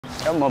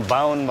म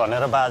बाहुन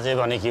भनेर बाजे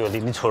भने के हो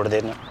तिमी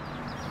छोड्दैन।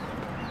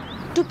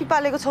 टुप्पी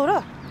पालेको छौ र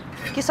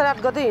कि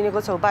सराट गर्दै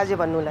हिँडेको छौ बाजे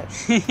भन्नुलाई?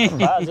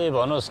 बाजे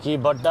भनोस् कि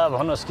बड्डा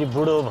भनोस् कि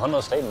बुढो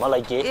भनोस् है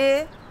मलाई के।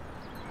 ए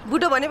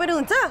बुढो भने पनि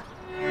हुन्छ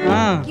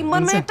कि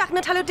मनमै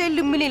टाक्न थाल्यो त्यही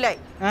लुम्बिनीलाई।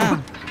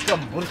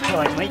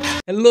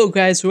 Hello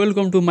guys,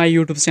 welcome to my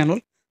YouTube channel.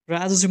 र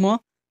आज चाहिँ म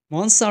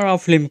मन्सारा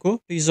फिल्मको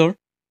टिजर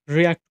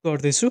रियाक्ट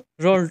गर्दैछु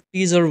र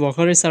टिजर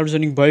भर्खरै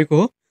सार्वजनिक भएको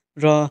हो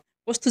र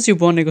कस्तो चाहिँ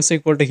बनेको छ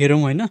एकपल्ट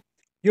हेरौँ होइन।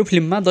 यो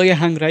फिल्ममा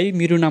दयाहाङ राई,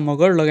 मिरुना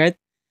मगर लगायत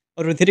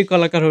अरू धेरै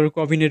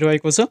कलाकारहरूको अभिनय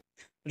रहेको छ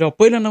र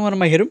पहिलो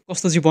नम्बरमा हेरौँ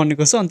कस्तो चाहिँ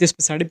बनेको छ, अनि त्यस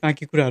पछाडि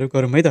बाँकी कुराहरू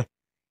गरौँ है त।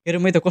 हेरौँ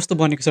है त कस्तो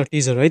बनेको छ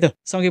टिजर है त,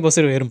 सँगै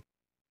बसेर हेरौँ।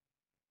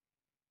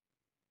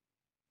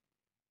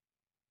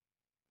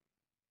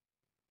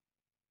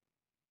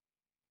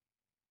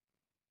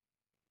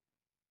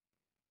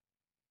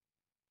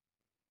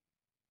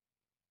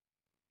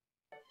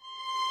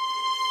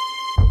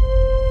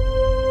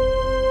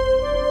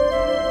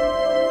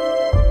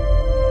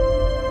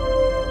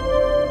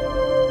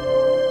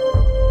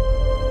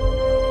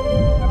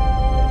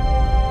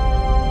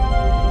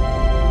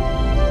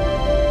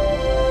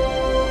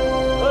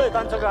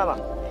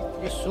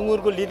 यो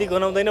सुँगुरको लिदी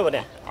गनाउँदैन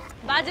भने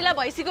बाजेलाई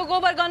भैँसीको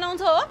गोबर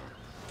गनाउँछ हो?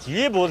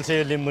 के बोल्छ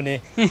यो लिम्बुने?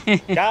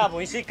 कहाँ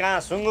भैँसी कहाँ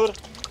सुँगुर?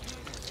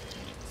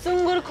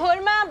 सुँगुर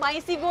खोरमा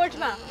भैँसी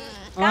गोठमा।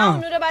 कहाँ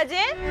हुनु र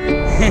बाजे?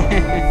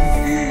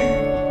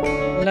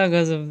 ल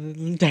गजब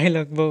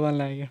डाइलग बोल्न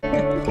लाग्यो।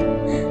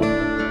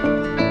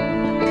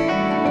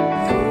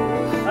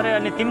 अरे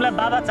अनि तिमीलाई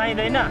बाबा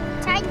चाहिँदैन?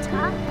 चाहिन्छ।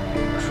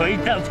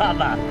 छैन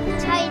बाबा।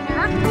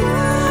 छैन।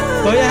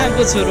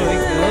 दयाहाङको छोरो हो।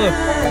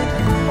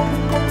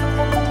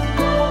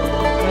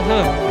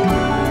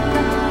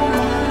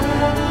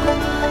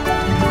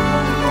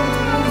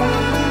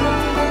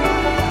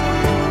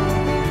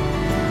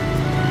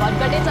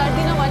 भटघटे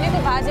चढ्दिन भनेको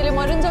बाजेले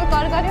मरुन्जेल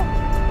कर गर्यो।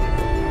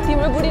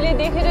 तिम्रो बुढीले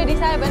देखेर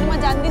रिसायो भने म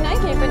जान्दिनँ है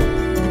केही पनि।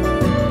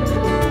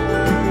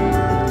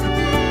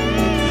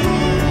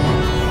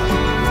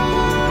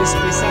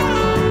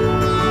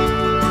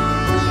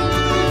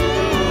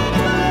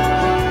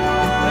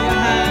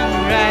 Dayahang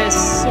Rai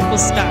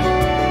superstar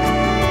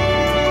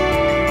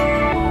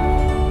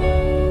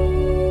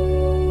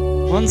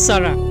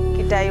मन्सारा।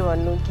 कि दाइ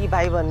भन्नु कि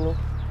भाइ भन्नु,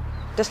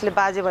 त्यसले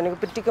बाजे भनेको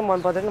बित्तिकै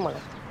मन पर्दैन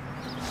मलाई।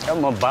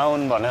 म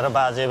बाहुन भनेर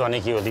बाजे भने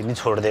के हो तिमी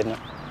छोड्दैन।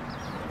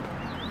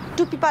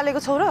 टुप्पी पालेको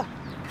छौ र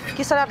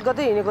कि सराट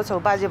गर्दै हिँडेको छौ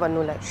बाजे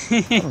भन्नुलाई?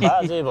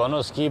 बाजे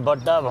भनोस् कि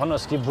बड्डा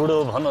भनोस् कि बुढो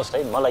भनोस्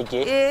है मलाई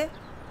के। ए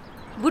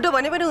बुढो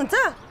भने पनि हुन्छ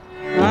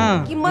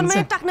कि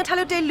मनमै टाक्न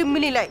थाल्यो त्यही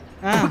लुम्बिनीलाई।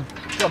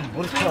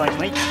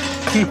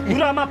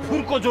 पुरामा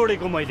फुर्को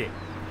जोडेको मैले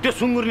त्यो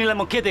सुँगुर्नीलाई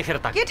म के देखेर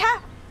त के थाहा?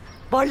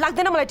 भर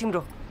लाग्दैन मलाई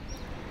तिम्रो।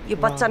 यो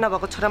बच्चा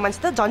नभएको छोरा मान्छे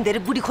त झन् धेरै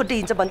बुढी खोज्दै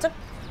हिँड्छ भन्छ।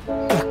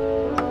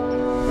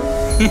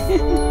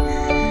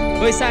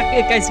 वैशाख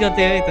 21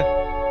 गते है त।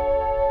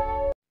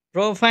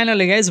 र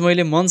फाइनली गाइज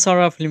मैले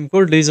मन्सारा फिल्मको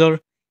टिजर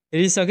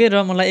हेरिसकेँ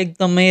र मलाई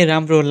एकदमै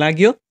राम्रो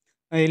लाग्यो।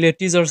 अहिले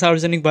टिजर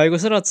सार्वजनिक भएको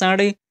छ र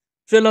चाँडै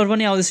ट्रेलर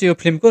पनि आउँदैछ यो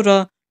फिल्मको।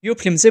 र यो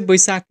फिल्म चाहिँ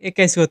वैशाख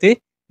 21 गते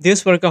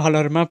देशभरका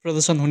हलहरूमा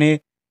प्रदर्शन हुने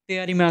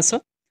तयारीमा छ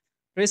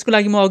र यसको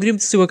लागि म अग्रिम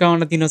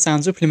शुभकामना दिन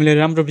चाहन्छु। फिल्मले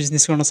राम्रो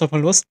बिजनेस गर्न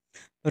सफल होस्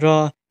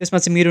र यसमा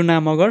चाहिँ मिरुना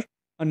मगर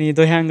अनि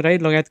दयाहाङ राई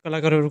लगायत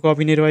कलाकारहरूको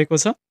अभिनय रहेको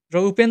छ र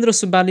उपेन्द्र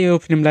सुब्बाले यो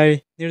फिल्मलाई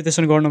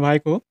निर्देशन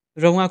गर्नुभएको हो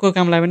र उहाँको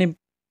कामलाई पनि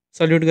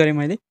सल्युट गरेँ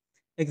मैले।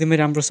 एकदमै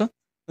राम्रो छ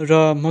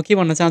र म के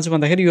भन्न चाहन्छु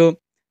भन्दाखेरि यो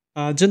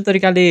जुन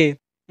तरिकाले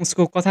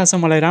उसको कथा छ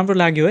मलाई राम्रो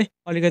लाग्यो है।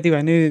 अलिकति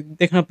भए नि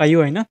देख्न पाइयो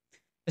होइन।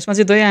 यसमा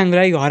चाहिँ दयाहाङ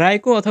राई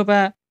हराएको अथवा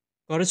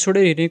घर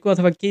छोडेर हिँडेको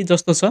अथवा केही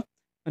जस्तो छ,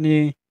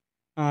 अनि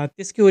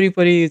त्यसकै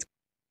वरिपरि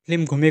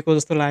फिल्म घुमेको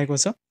जस्तो लागेको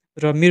छ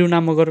र मिरुना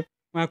मगर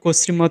उहाँको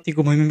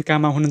श्रीमतीको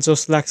भूमिकामा हुनुहुन्छ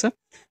जस्तो लाग्छ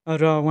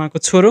र उहाँको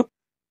छोरो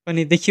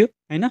पनि देखियो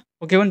होइन।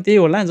 ओके पनि त्यही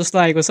होला जस्तो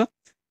लागेको छ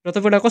र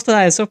तपाईँलाई कस्तो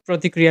लागेको छ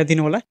प्रतिक्रिया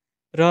दिनु होला।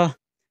 र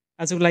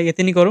आजको लागि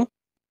यति नै गरौँ।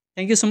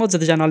 थ्याङ्क यू सो मच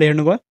जतिजनाले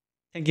हेर्नुभयो।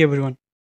 Thank you everyone.